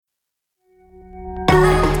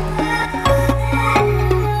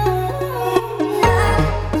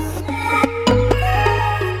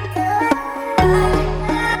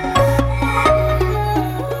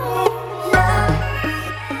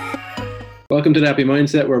Welcome to the Happy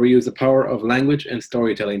Mindset, where we use the power of language and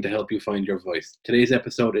storytelling to help you find your voice. Today's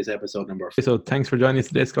episode is episode number 4. So thanks for joining us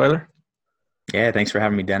today, Skylar. Yeah, thanks for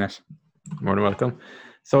having me, Dennis. More than welcome.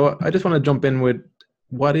 So I just want to jump in with,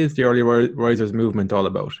 what is the Early Risers movement all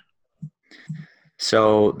about?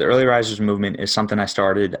 So the Early Risers movement is something I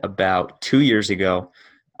started about 2 years ago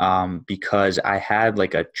because I had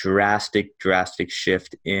like a drastic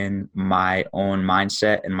shift in my own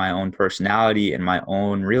mindset and my own personality and my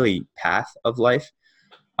own really path of life.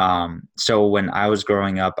 So when I was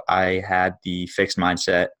growing up, I had the fixed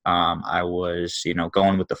mindset. I was,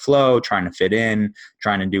 going with the flow, trying to fit in,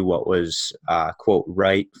 trying to do what was, quote,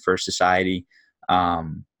 right for society.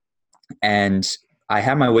 And I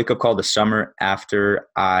had my wake up call this summer after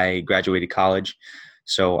I graduated college.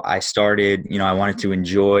 So I started, I wanted to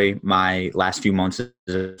enjoy my last few months as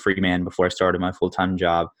a free man before I started my full-time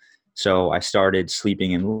job. So I started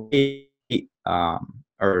sleeping in late,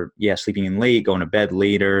 sleeping in late, going to bed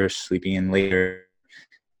later, sleeping in later.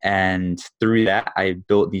 And through that, I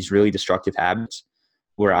built these really destructive habits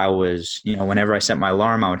where I was, whenever I set my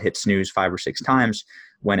alarm, I would hit snooze 5 or 6 times.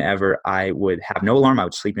 Whenever I would have no alarm, I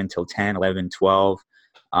would sleep until 10, 11, 12.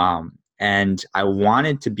 And I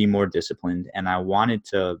wanted to be more disciplined and I wanted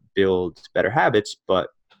to build better habits, but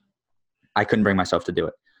I couldn't bring myself to do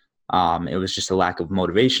it. It was just a lack of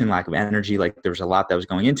motivation, lack of energy. Like there was a lot that was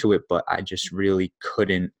going into it, but I just really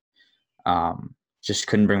couldn't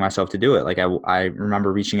bring myself to do it. Like I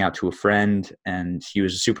remember reaching out to a friend, and he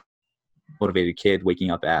was a super motivated kid,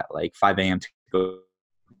 waking up at like 5 a.m. to go to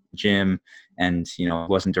the gym, and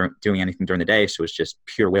wasn't doing anything during the day, so it was just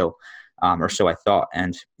pure will, or so I thought.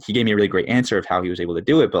 And he gave me a really great answer of how he was able to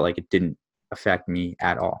do it, but like it didn't affect me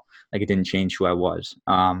at all. Like it didn't change who I was.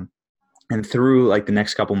 And through like the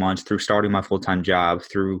next couple months, through starting my full-time job,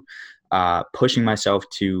 through pushing myself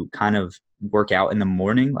to kind of work out in the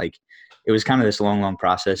morning, like it was kind of this long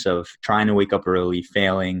process of trying to wake up early,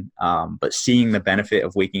 failing, but seeing the benefit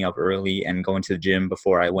of waking up early and going to the gym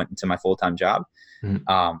before I went into my full-time job.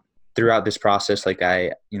 Mm-hmm. Throughout this process, like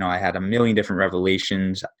I had a million different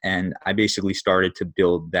revelations, and I basically started to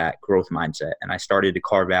build that growth mindset, and I started to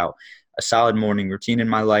carve out a solid morning routine in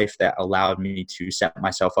my life that allowed me to set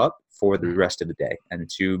myself up for the rest of the day and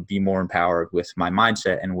to be more empowered with my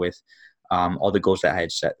mindset and with all the goals that I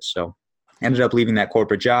had set. So I ended up leaving that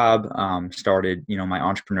corporate job, started, my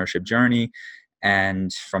entrepreneurship journey.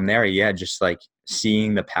 And from there, just like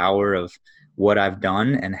seeing the power of what I've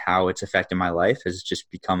done and how it's affected my life has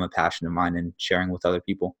just become a passion of mine, and sharing with other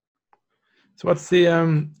people. So what's the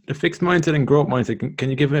fixed mindset and growth mindset? Can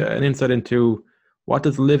you give an insight into what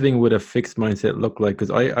does living with a fixed mindset look like?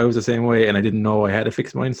 Because I was the same way, and I didn't know I had a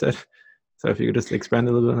fixed mindset. So if you could just expand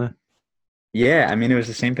a little bit on that. Yeah, I mean, it was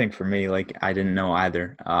the same thing for me. Like I didn't know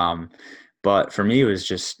either. But for me, it was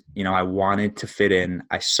just, I wanted to fit in.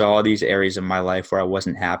 I saw these areas of my life where I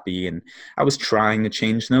wasn't happy, and I was trying to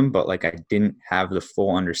change them, but like I didn't have the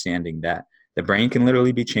full understanding that the brain can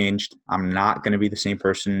literally be changed. I'm not going to be the same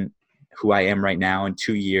person who I am right now in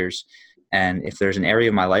 2 years. And if there's an area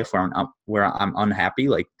of my life where I'm unhappy,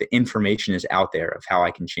 like the information is out there of how I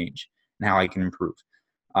can change and how I can improve.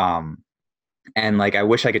 And like, I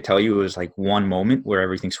wish I could tell you it was like one moment where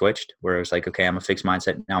everything switched, where it was like, okay, I'm a fixed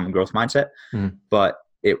mindset, now I'm a growth mindset. Mm-hmm. But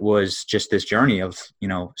it was just this journey of,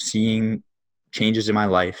 seeing changes in my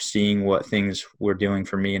life, seeing what things were doing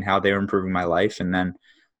for me and how they were improving my life. And then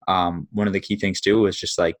one of the key things too was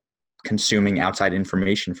just like consuming outside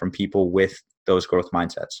information from people with those growth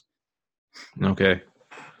mindsets. Okay.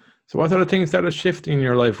 So what sort of things started shifting in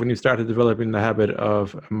your life when you started developing the habit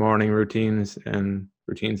of morning routines and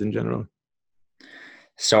routines in general?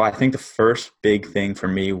 So I think the first big thing for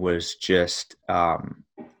me was just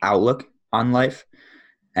outlook on life.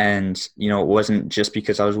 And, it wasn't just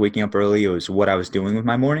because I was waking up early, it was what I was doing with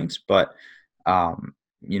my mornings, but,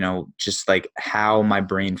 just like how my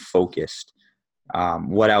brain focused,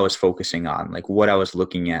 what I was focusing on, like what I was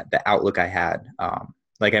looking at, the outlook I had.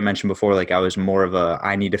 Like I mentioned before, like I was more of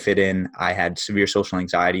I need to fit in. I had severe social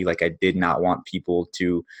anxiety. Like I did not want people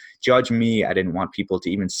to judge me. I didn't want people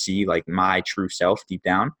to even see like my true self deep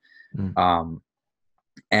down.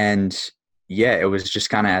 It was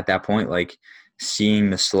just kind of at that point, like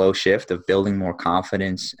seeing the slow shift of building more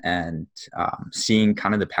confidence and seeing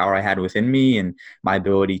kind of the power I had within me and my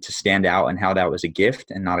ability to stand out and how that was a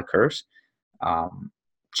gift and not a curse. That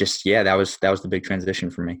was the big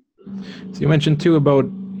transition for me. So you mentioned too about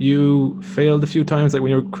you failed a few times, like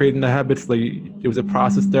when you were creating the habits, like it was a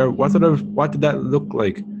process there. What did that look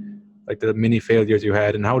like the mini failures you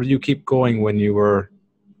had, and how did you keep going when you were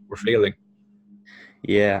failing?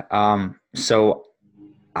 Yeah. So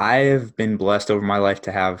I've been blessed over my life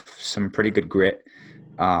to have some pretty good grit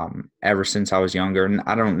ever since I was younger. And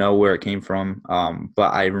I don't know where it came from,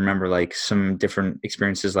 but I remember like some different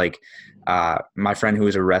experiences. Like my friend who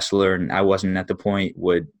was a wrestler and I wasn't at the point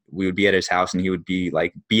we would be at his house and he would be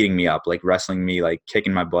like beating me up, like wrestling me, like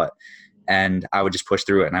kicking my butt. And I would just push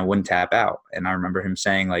through it and I wouldn't tap out. And I remember him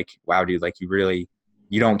saying like, wow, dude, like you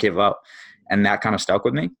don't give up. And that kind of stuck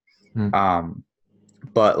with me.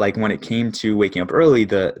 But like when it came to waking up early,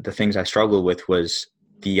 the things I struggled with was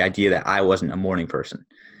the idea that I wasn't a morning person.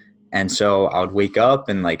 And so I would wake up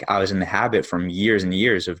and like I was in the habit from years and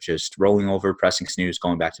years of just rolling over, pressing snooze,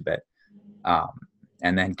 going back to bed.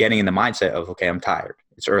 And then getting in the mindset of, okay, I'm tired.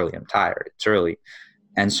 It's early. I'm tired. It's early.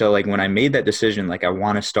 And so like when I made that decision, like I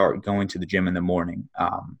want to start going to the gym in the morning.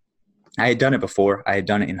 I had done it before. I had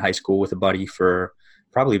done it in high school with a buddy for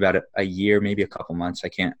probably about a year, maybe a couple months. I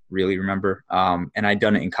can't really remember. And I'd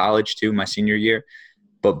done it in college too, my senior year.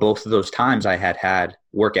 But both of those times I had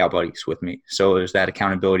workout buddies with me. So it was that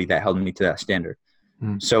accountability that held me to that standard.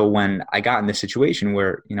 So when I got in this situation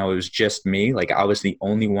where, it was just me, like I was the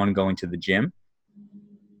only one going to the gym,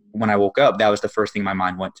 when I woke up, that was the first thing my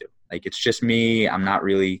mind went to. Like, it's just me. I'm not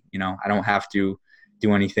really, I don't have to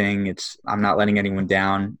do anything. I'm not letting anyone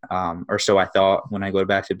down. Or so I thought when I go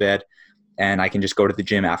back to bed, and I can just go to the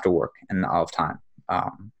gym after work and I'll have time.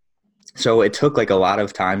 So it took like a lot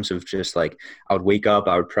of times of just like, I would wake up,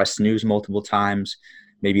 I would press snooze multiple times,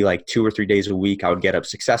 maybe like 2 or 3 days a week. I would get up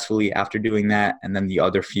successfully after doing that. And then the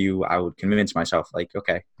other few, I would convince myself like,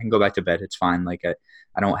 okay, I can go back to bed. It's fine. Like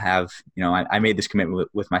I don't have, I made this commitment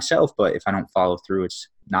with myself, but if I don't follow through, it's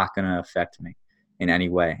not going to affect me in any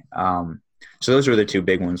way. So those were the two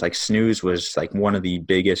big ones. Like snooze was like one of the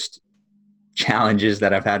biggest challenges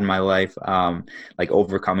that I've had in my life, like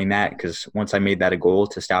overcoming that. Because once I made that a goal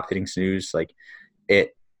to stop hitting snooze, like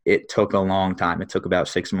it took a long time. It took about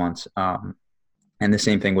 6 months. And the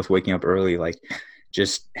same thing with waking up early, like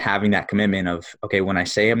just having that commitment of, okay, when I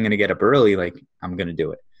say I'm going to get up early, like I'm going to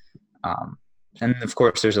do it. And of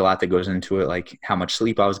course there's a lot that goes into it, like how much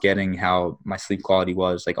sleep I was getting, how my sleep quality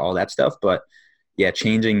was, like all that stuff. But yeah,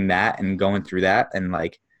 changing that and going through that and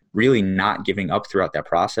like really not giving up throughout that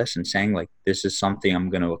process and saying like, this is something I'm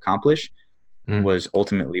going to accomplish was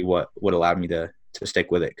ultimately what allowed me to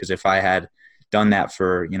stick with it. Because if I had done that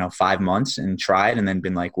for, 5 months and tried and then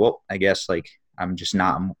been like, well, I guess like I'm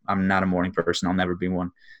not a morning person, I'll never be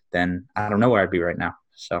one, then I don't know where I'd be right now.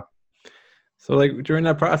 So like during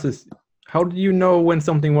that process, how did you know when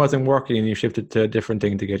something wasn't working and you shifted to a different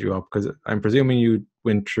thing to get you up? Because I'm presuming you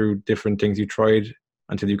went through different things you tried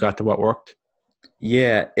until you got to what worked.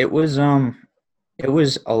 Yeah, it was a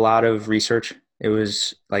lot of research. It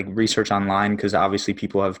was like research online because obviously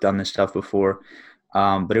people have done this stuff before.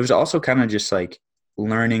 But it was also kind of just like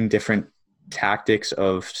learning different tactics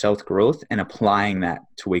of self-growth and applying that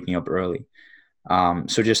to waking up early.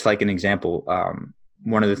 So just like an example,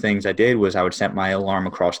 one of the things I did was I would set my alarm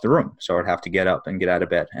across the room. So I'd have to get up and get out of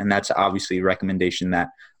bed. And that's obviously a recommendation that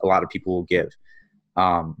a lot of people will give.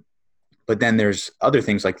 But then there's other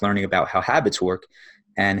things like learning about how habits work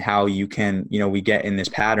and how you can, we get in this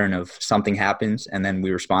pattern of something happens and then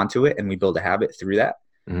we respond to it and we build a habit through that.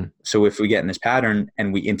 Mm-hmm. So if we get in this pattern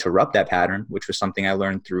and we interrupt that pattern, which was something I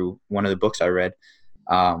learned through one of the books I read,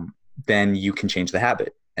 then you can change the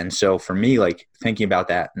habit. And so for me, like thinking about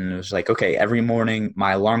that, and it was like, okay, every morning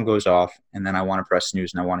my alarm goes off and then I want to press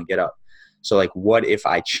snooze and I want to get up. So like, what if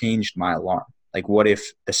I changed my alarm? Like, what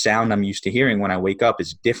if the sound I'm used to hearing when I wake up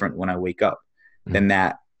is different when I wake up? Mm-hmm. Then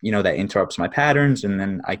that, that interrupts my patterns, and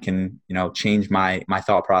then I can, change my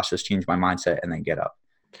thought process, change my mindset, and then get up.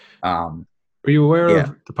 Were you aware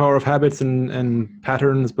of the power of habits and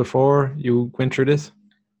patterns before you went through this?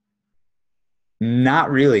 Not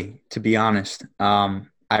really, to be honest.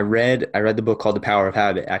 I read the book called The Power of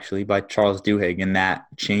Habit, actually, by Charles Duhigg, and that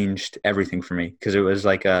changed everything for me because it was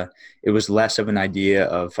like it was less of an idea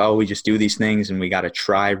of, oh, we just do these things and we got to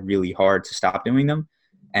try really hard to stop doing them.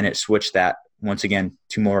 And it switched that once again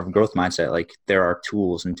to more of a growth mindset. Like there are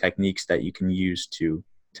tools and techniques that you can use to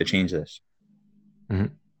change this.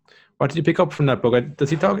 Mm-hmm. What did you pick up from that book? Does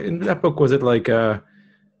he talk in that book? Was it like, I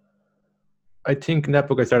think in that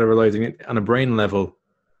book I started realizing it on a brain level,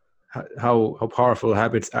 how powerful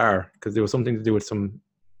habits are, because there was something to do with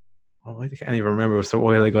I can't even remember. It was so a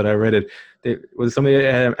while ago that I read it. Was somebody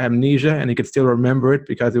had amnesia and he could still remember it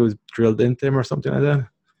because it was drilled into him or something like that?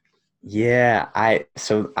 Yeah, I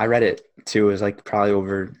read it too. It was like probably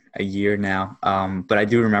over a year now. But I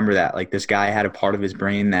do remember that like this guy had a part of his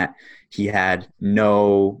brain that he had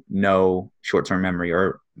no short-term memory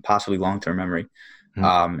or possibly long-term memory.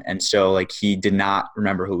 And so like he did not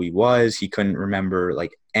remember who he was. He couldn't remember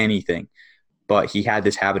like anything, but he had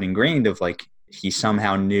this habit ingrained of like he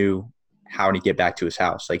somehow knew how to get back to his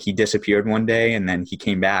house. Like he disappeared one day and then he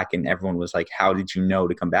came back and everyone was like, how did you know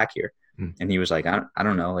to come back here? And he was like, I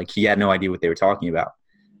don't know. Like he had no idea what they were talking about.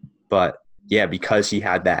 But yeah, because he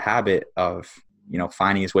had that habit of, you know,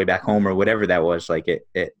 finding his way back home or whatever that was, like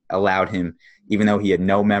it allowed him, even though he had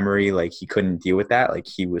no memory, like he couldn't deal with that, like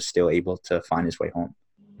he was still able to find his way home.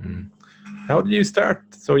 How did you start?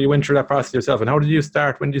 So you went through that process yourself, and how did you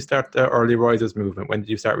start? When did you start the early risers movement? When did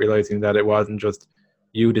you start realizing that it wasn't just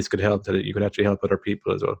you this could help, that you could actually help other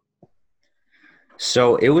people as well?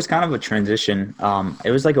 So it was kind of a transition.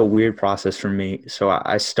 It was like a weird process for me. So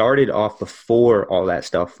I started off before all that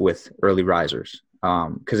stuff with early risers,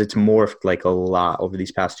 because it's morphed like a lot over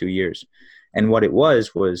these past 2 years. And what it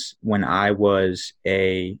was when I was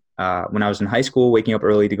in high school, waking up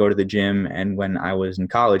early to go to the gym, and when I was in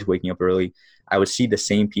college, waking up early, I would see the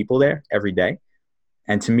same people there every day.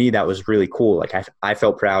 And to me, that was really cool. Like I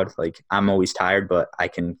felt proud. Like I'm always tired, but I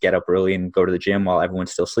can get up early and go to the gym while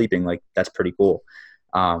everyone's still sleeping. Like that's pretty cool.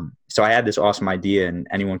 So I had this awesome idea, and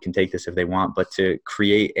anyone can take this if they want, but to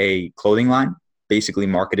create a clothing line basically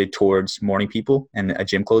marketed towards morning people, and a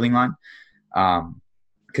gym clothing line.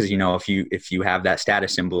 Because, you know, if you have that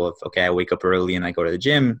status symbol of, okay, I wake up early and I go to the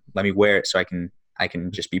gym, let me wear it so I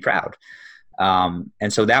can just be proud.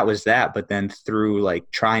 And so that was that. But then through like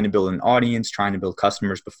trying to build an audience, trying to build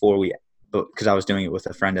customers because I was doing it with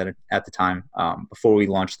a friend at the time, before we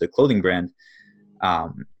launched the clothing brand,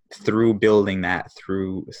 through building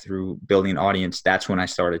building an audience, that's when I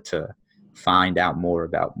started to find out more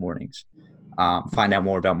about mornings, find out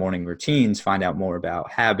more about morning routines, find out more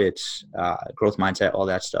about habits, growth mindset, all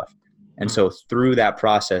that stuff. And so through that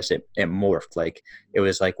process, it morphed. Like it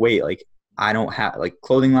was like, wait, like I don't have like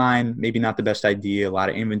clothing line, maybe not the best idea, a lot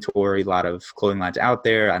of inventory, a lot of clothing lines out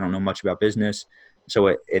there. I don't know much about business. So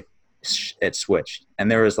it switched. And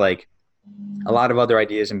there was like a lot of other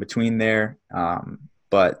ideas in between there.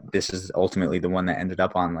 But this is ultimately the one that ended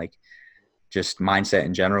up on like just mindset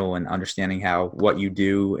in general, and understanding how what you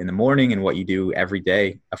do in the morning and what you do every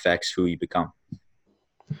day affects who you become.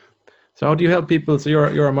 So how do you help people? So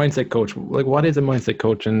you're a mindset coach. Like what is a mindset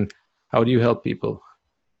coach, and how do you help people?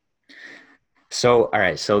 So, all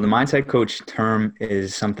right. So the mindset coach term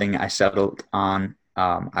is something I settled on.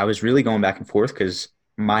 I was really going back and forth because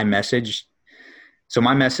my message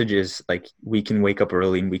is like, we can wake up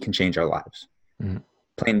early and we can change our lives.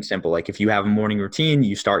 Plain and simple. Like if you have a morning routine,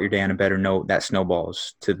 you start your day on a better note, that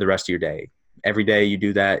snowballs to the rest of your day. Every day you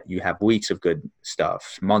do that, you have weeks of good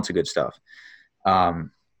stuff, months of good stuff.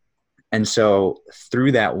 And so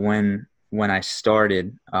through that, when I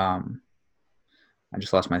started, I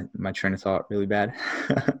just lost my train of thought really bad.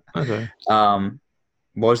 Okay. What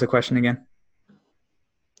was the question again?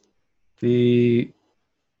 The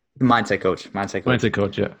mindset coach. Mindset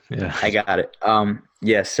coach. Yeah. I got it.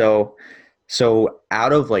 Yeah. So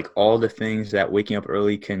out of like all the things that waking up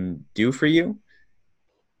early can do for you,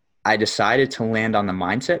 I decided to land on the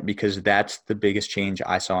mindset because that's the biggest change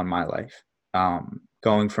I saw in my life.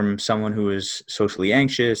 Going from someone who is socially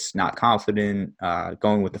anxious, not confident,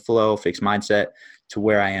 going with the flow, fixed mindset, to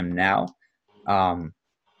where I am now.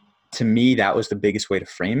 To me, that was the biggest way to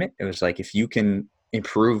frame it. It was like, if you can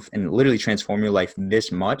improve and literally transform your life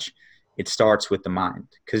this much, it starts with the mind,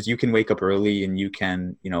 because you can wake up early and you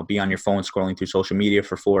can, you know, be on your phone scrolling through social media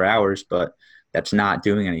for 4 hours, but that's not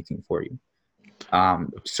doing anything for you.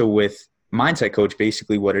 So with Mindset Coach,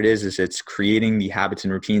 basically what it is it's creating the habits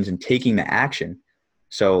and routines and taking the action.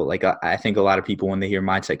 So like, I think a lot of people, when they hear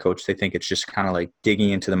Mindset Coach, they think it's just kind of like digging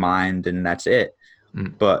into the mind and that's it.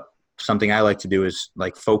 But something I like to do is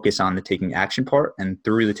like focus on the taking action part, and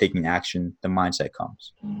through the taking action, the mindset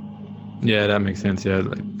comes. Yeah, that makes sense. Yeah.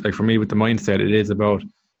 Like for me with the mindset, it is about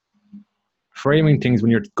framing things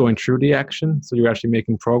when you're going through the action. So you're actually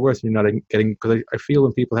making progress. You're not getting, because I feel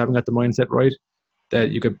when people haven't got the mindset right,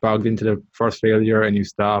 that you get bogged into the first failure and you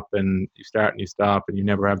stop and you start and you stop and you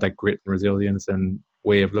never have that grit and resilience and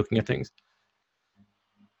way of looking at things.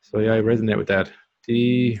 So yeah, I resonate with that.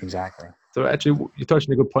 Exactly. So actually, you touched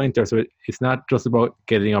on a good point there. So it's not just about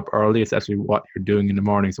getting up early. It's actually what you're doing in the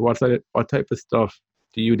morning. So what type of stuff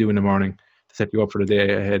do you do in the morning to set you up for the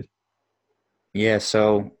day ahead? Yeah,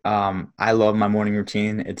 so I love my morning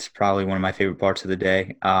routine. It's probably one of my favorite parts of the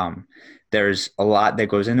day. There's a lot that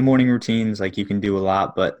goes into morning routines. Like you can do a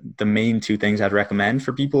lot, but the main two things I'd recommend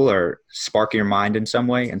for people are spark your mind in some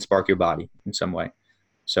way and spark your body in some way.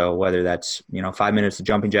 So whether that's, 5 minutes of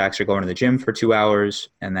jumping jacks or going to the gym for 2 hours,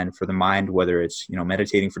 and then for the mind, whether it's,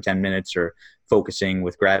 meditating for 10 minutes or focusing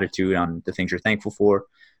with gratitude on the things you're thankful for.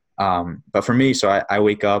 But for me, so I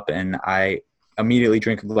wake up and I immediately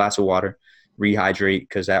drink a glass of water, rehydrate,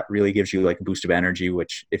 because that really gives you like a boost of energy,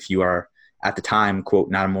 which if you are at the time, quote,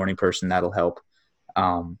 not a morning person, that'll help.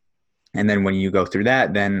 And then when you go through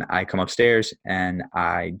that, then I come upstairs and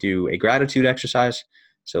I do a gratitude exercise.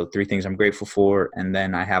 So 3 things I'm grateful for. And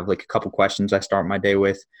then I have like a couple questions I start my day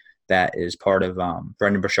with that is part of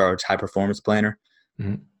Brendan Burchard's High Performance Planner.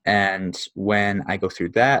 Mm-hmm. And when I go through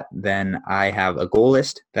that, then I have a goal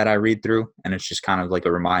list that I read through. And it's just kind of like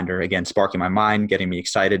a reminder, again, sparking my mind, getting me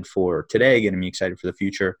excited for today, getting me excited for the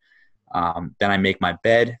future. Then I make my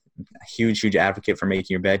bed. A huge advocate for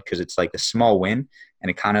making your bed because it's like a small win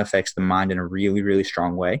and it kind of affects the mind in a really, really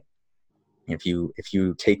strong way. If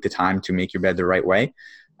you take the time to make your bed the right way,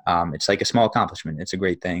 it's like a small accomplishment. It's a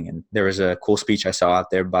great thing. And there was a cool speech I saw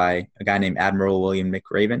out there by a guy named Admiral William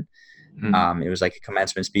McRaven. Mm-hmm. It was like a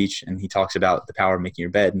commencement speech, and he talks about the power of making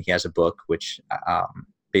your bed. And he has a book, which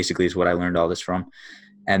basically is what I learned all this from.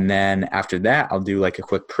 And then after that, I'll do like a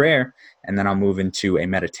quick prayer, and then I'll move into a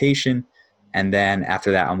meditation. And then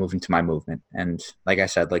after that, I'll move into my movement. And like I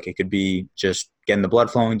said, like it could be just getting the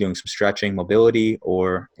blood flowing, doing some stretching, mobility,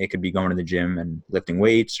 or it could be going to the gym and lifting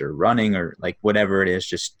weights or running or like whatever it is,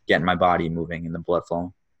 just getting my body moving and the blood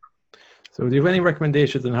flowing. So do you have any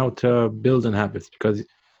recommendations on how to build in habits? Because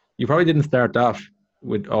you probably didn't start off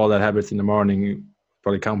with all that habits in the morning, you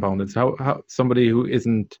probably compounded. So how somebody who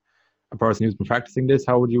isn't a person who's been practicing this,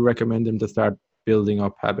 how would you recommend them to start building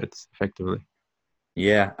up habits effectively?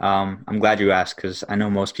 Yeah, I'm glad you asked because I know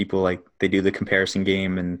most people like they do the comparison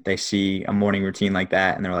game and they see a morning routine like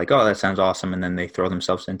that and they're like, oh, that sounds awesome. And then they throw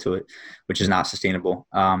themselves into it, which is not sustainable.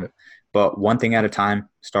 But one thing at a time,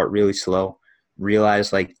 start really slow,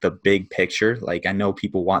 realize like the big picture. Like I know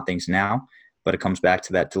people want things now, but it comes back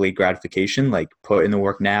to that delayed gratification, like put in the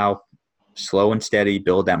work now, slow and steady,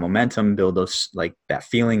 build that momentum, build those like that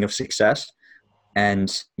feeling of success. And,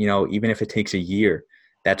 even if it takes a year,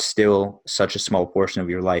 that's still such a small portion of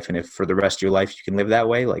your life. And if for the rest of your life you can live that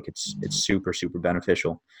way, like it's super, super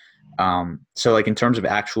beneficial. So like in terms of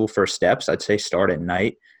actual first steps, I'd say start at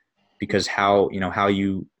night because how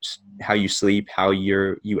you sleep, how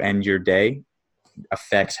you end your day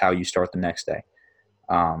affects how you start the next day.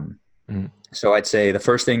 So I'd say the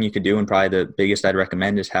first thing you could do, and probably the biggest I'd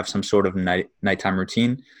recommend, is have some sort of nighttime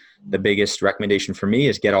routine. The biggest recommendation for me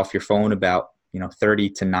is get off your phone about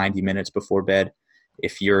 30 to 90 minutes before bed.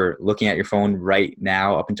 If you're looking at your phone right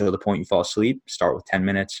now up until the point you fall asleep, start with 10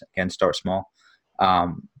 minutes. Again, start small.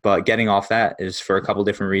 But getting off that is for a couple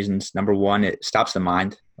different reasons. Number one, it stops the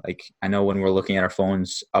mind. Like I know when we're looking at our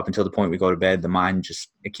phones up until the point we go to bed, the mind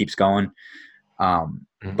it keeps going.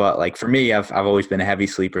 But like for me, I've always been a heavy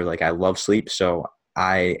sleeper. Like I love sleep. So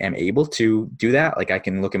I am able to do that. Like I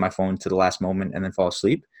can look at my phone to the last moment and then fall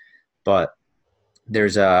asleep. But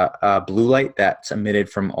there's a blue light that's emitted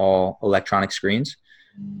from all electronic screens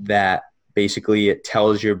that basically it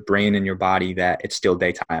tells your brain and your body that it's still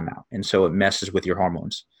daytime out. And so it messes with your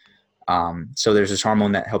hormones. So there's this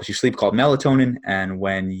hormone that helps you sleep called melatonin. And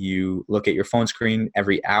when you look at your phone screen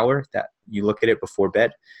every hour that you look at it before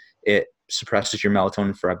bed, it suppresses your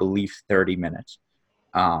melatonin for, I believe, 30 minutes.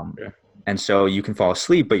 And so you can fall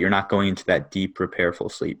asleep, but you're not going into that deep,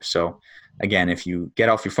 repairful sleep. So again, if you get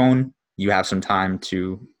off your phone, you have some time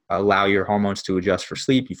to allow your hormones to adjust for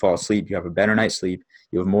sleep. You fall asleep, you have a better night's sleep,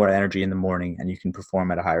 you have more energy in the morning, and you can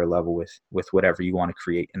perform at a higher level with whatever you want to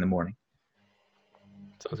create in the morning.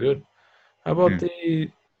 Sounds good. How about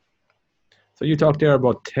so you talked there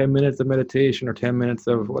about 10 minutes of meditation or 10 minutes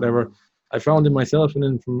of whatever. I found in myself and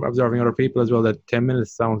then from observing other people as well that 10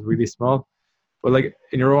 minutes sounds really small. But like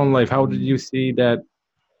in your own life, how did you see that?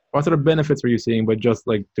 What sort of benefits were you seeing by just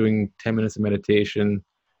like doing 10 minutes of meditation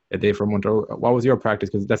a day for a month? Or what was your practice?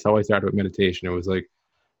 Because that's how I started with meditation. It was like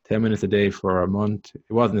 10 minutes a day for a month.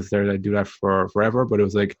 It wasn't necessarily I do that for forever, but it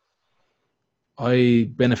was like I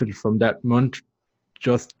benefited from that month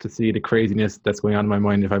just to see the craziness that's going on in my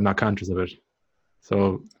mind if I'm not conscious of it.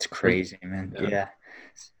 So it's crazy, man. Yeah.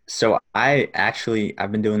 So I've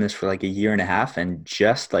been doing this for like a year and a half, and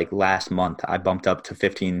just like last month I bumped up to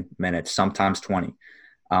 15 minutes, sometimes 20.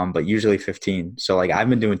 But usually 15. So like I've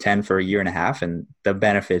been doing 10 for a year and a half, and the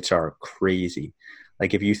benefits are crazy.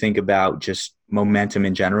 Like if you think about just momentum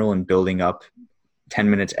in general and building up 10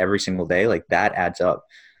 minutes every single day, like that adds up.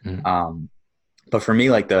 But for me,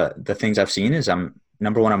 like the things I've seen is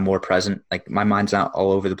number one, I'm more present. Like my mind's not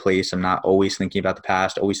all over the place. I'm not always thinking about the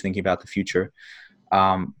past, always thinking about the future.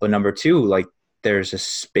 But number two, like there's a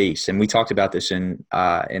space, and we talked about this in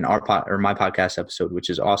my podcast episode, which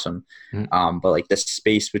is awesome. But like the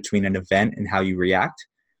space between an event and how you react.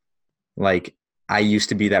 Like I used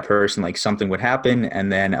to be that person, like something would happen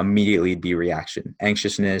and then immediately it'd be reaction,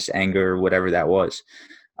 anxiousness, anger, whatever that was.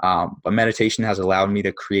 But meditation has allowed me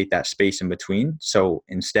to create that space in between. So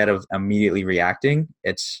instead of immediately reacting,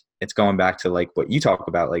 it's going back to like what you talk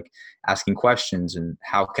about, like asking questions and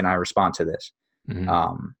how can I respond to this?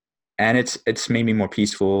 And it's made me more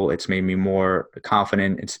peaceful. It's made me more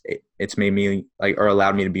confident. It's made me like, or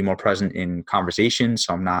allowed me to be more present in conversations.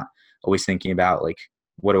 So I'm not always thinking about like,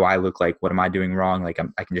 what do I look like? What am I doing wrong? Like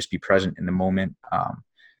I can just be present in the moment. But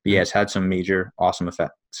yeah, it's had some major awesome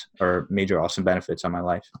effects or major awesome benefits on my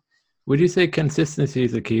life. Would you say consistency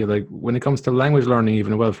is the key? Like when it comes to language learning,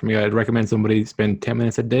 even well, for me, I'd recommend somebody spend 10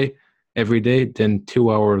 minutes a day, every day, then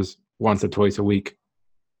 2 hours once or twice a week.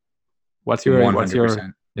 What's your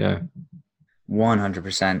 100%. Yeah.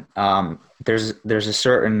 100%. There's a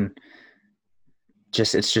certain,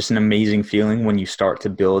 it's just an amazing feeling when you start to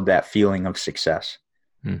build that feeling of success.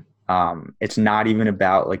 It's not even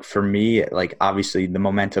about like, for me, like obviously the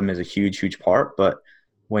momentum is a huge part, but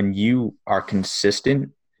when you are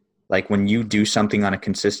consistent, like when you do something on a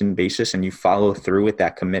consistent basis and you follow through with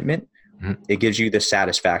that commitment, it gives you this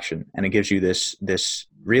satisfaction and it gives you this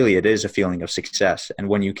really, it is a feeling of success. And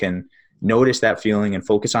when you can notice that feeling and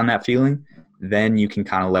focus on that feeling, then you can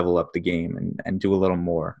kind of level up the game and do a little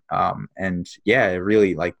more. And yeah, it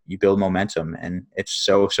really like you build momentum, and it's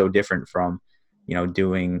so different from,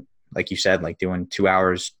 doing, like you said, like doing 2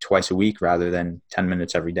 hours twice a week rather than 10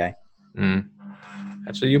 minutes every day.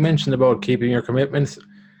 Actually, you mentioned about keeping your commitments.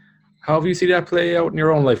 How have you seen that play out in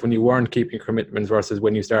your own life when you weren't keeping your commitments versus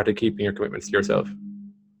when you started keeping your commitments to yourself?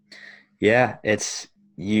 Yeah, it's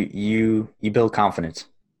you build confidence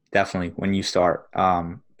definitely when you start,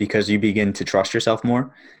 because you begin to trust yourself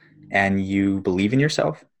more and you believe in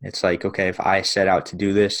yourself. It's like, okay, if I set out to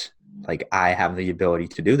do this, like I have the ability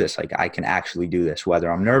to do this. Like I can actually do this,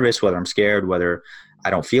 whether I'm nervous, whether I'm scared, whether I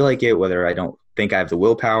don't feel like it, whether I don't think I have the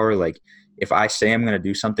willpower. Like if I say I'm going to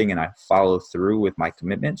do something and I follow through with my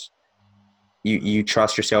commitments, you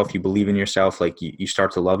trust yourself, you believe in yourself, like you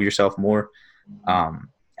start to love yourself more.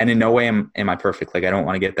 And in no way am I perfect. Like I don't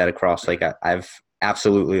want to get that across. Like I've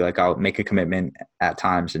absolutely, like I'll make a commitment at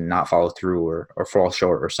times and not follow through or fall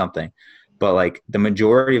short or something. But like the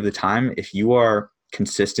majority of the time, if you are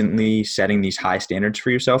consistently setting these high standards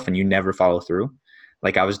for yourself and you never follow through,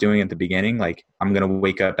 like I was doing at the beginning, like I'm going to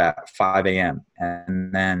wake up at 5 a.m.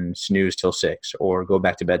 and then snooze till 6 or go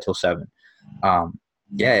back to bed till 7.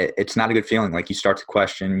 Yeah, it's not a good feeling. Like you start to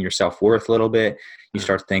question your self-worth a little bit. You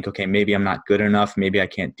start to think, okay, maybe I'm not good enough. Maybe I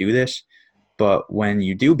can't do this. But when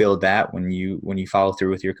you do build that, when you follow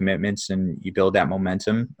through with your commitments and you build that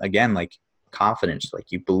momentum, again, like confidence,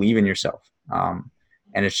 like you believe in yourself.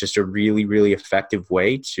 And it's just a really, really effective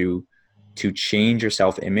way to change your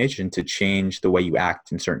self-image and to change the way you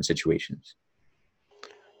act in certain situations.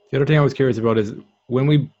 The other thing I was curious about is when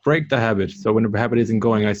we break the habit, so when the habit isn't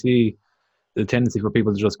going, I see the tendency for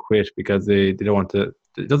people to just quit because they don't want to.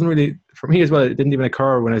 It doesn't really, for me as well, it didn't even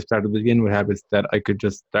occur when I started to begin with habits that I could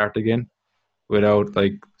just start again without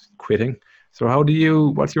like quitting. So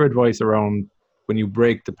what's your advice around when you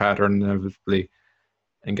break the pattern inevitably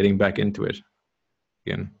and getting back into it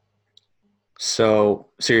again? So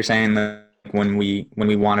you're saying that when we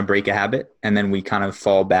want to break a habit and then we kind of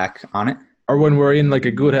fall back on it? Or when we're in like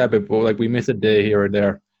a good habit, but like we miss a day here or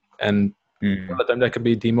there, and all the time that could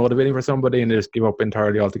be demotivating for somebody and they just give up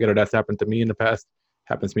entirely altogether. That's happened to me in the past.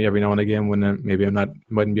 Happens to me every now and again when maybe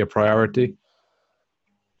mightn't be a priority.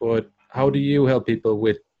 But how do you help people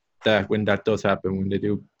with that when that does happen, when they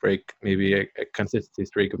do break maybe a consistency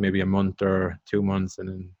streak of maybe a month or 2 months and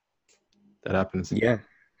then that happens? Yeah.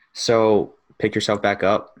 So pick yourself back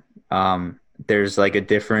up. There's like a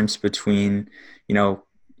difference between,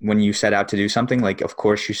 when you set out to do something, like, of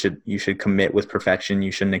course you should commit with perfection. You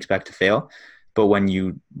shouldn't expect to fail. But when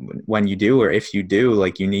you do, or if you do,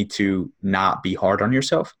 like you need to not be hard on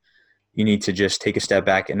yourself. You need to just take a step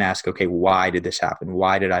back and ask, okay, why did this happen?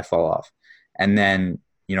 Why did I fall off? And then,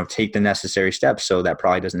 take the necessary steps so that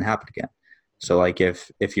probably doesn't happen again. So like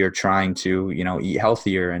if you're trying to, eat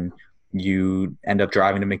healthier and you end up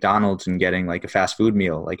driving to McDonald's and getting like a fast food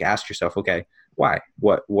meal, like ask yourself, okay, why?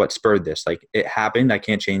 What spurred this? Like it happened. I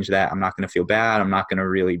can't change that. I'm not going to feel bad. I'm not going to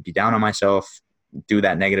really be down on myself, do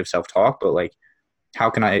that negative self-talk, but like, how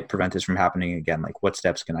can I prevent this from happening again? Like what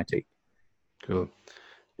steps can I take? Cool.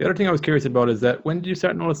 The other thing I was curious about is that when did you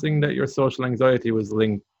start noticing that your social anxiety was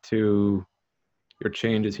linked to your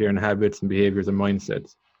changes here in habits and behaviors and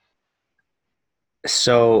mindsets?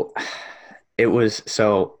 So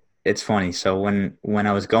It's funny. So when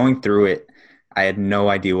I was going through it, I had no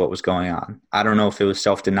idea what was going on. I don't know if it was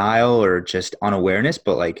self-denial or just unawareness,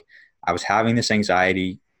 but like I was having this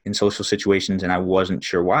anxiety in social situations and I wasn't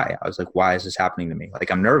sure why. I was like, why is this happening to me? Like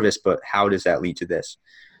I'm nervous, but how does that lead to this?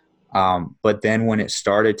 But then when it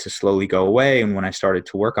started to slowly go away and when I started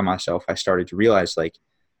to work on myself, I started to realize like,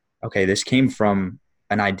 okay, this came from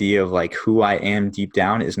an idea of like who I am deep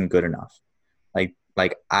down isn't good enough.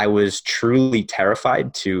 Like I was truly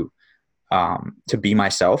terrified to be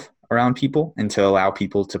myself around people and to allow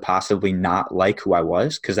people to possibly not like who I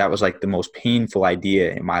was. Cause that was like the most painful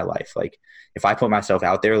idea in my life. Like if I put myself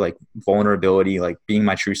out there, like vulnerability, like being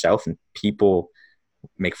my true self and people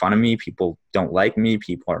make fun of me, people don't like me,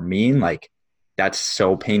 people are mean, like that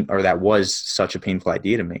was such a painful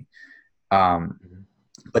idea to me.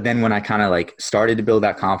 But then when I kind of like started to build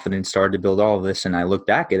that confidence, started to build all of this, and I look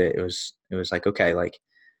back at it, it was like, okay, like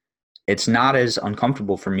it's not as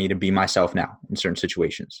uncomfortable for me to be myself now in certain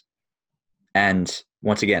situations. And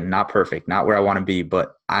once again, not perfect, not where I want to be,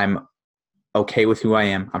 but I'm okay with who I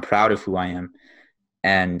am. I'm proud of who I am.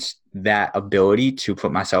 And that ability to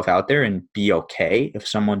put myself out there and be okay if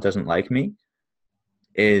someone doesn't like me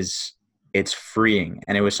it's freeing.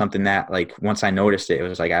 And it was something that like, once I noticed it, it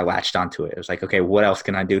was like, I latched onto it. It was like, okay, what else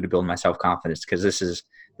can I do to build my self-confidence? Cause this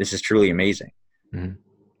is truly amazing. Mm-hmm.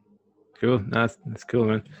 Cool. That's cool,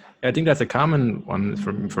 man. I think that's a common one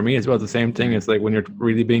for me as well. It's the same thing. It's like when you're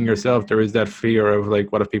really being yourself, there is that fear of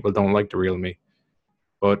like, what if people don't like the real me?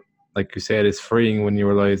 But like you said, it's freeing when you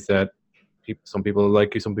realize that some people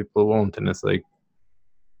like you, some people won't. And it's like,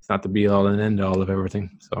 it's not the be all and end all of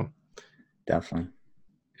everything. So definitely.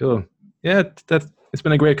 Cool. Yeah, it's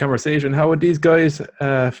been a great conversation. How would these guys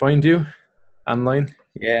find you online?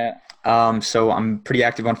 Yeah. So I'm pretty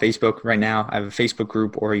active on Facebook right now. I have a Facebook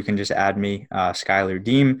group, or you can just add me, Skylar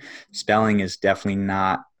Deem. Spelling is definitely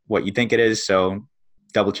not what you think it is, so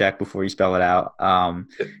double check before you spell it out.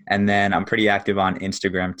 And then I'm pretty active on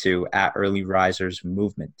Instagram too, at Early Risers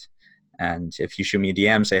Movement. And if you shoot me a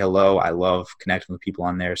DM, say hello. I love connecting with people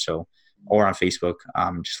on there. So, or on Facebook,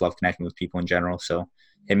 just love connecting with people in general. So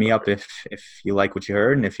hit me up if you like what you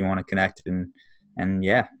heard and if you want to connect, and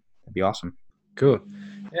yeah, that'd be awesome. Cool.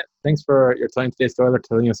 Yeah, thanks for your time today, Skylar,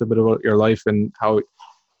 telling us a bit about your life and how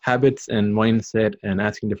habits and mindset and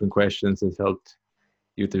asking different questions has helped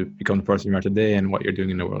you to become the person you are today and what you're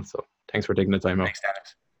doing in the world. So thanks for taking the time out. Thanks,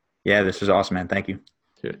 Dennis. Yeah, this was awesome, man. Thank you.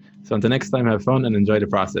 Sure. So until next time, have fun and enjoy the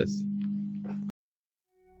process.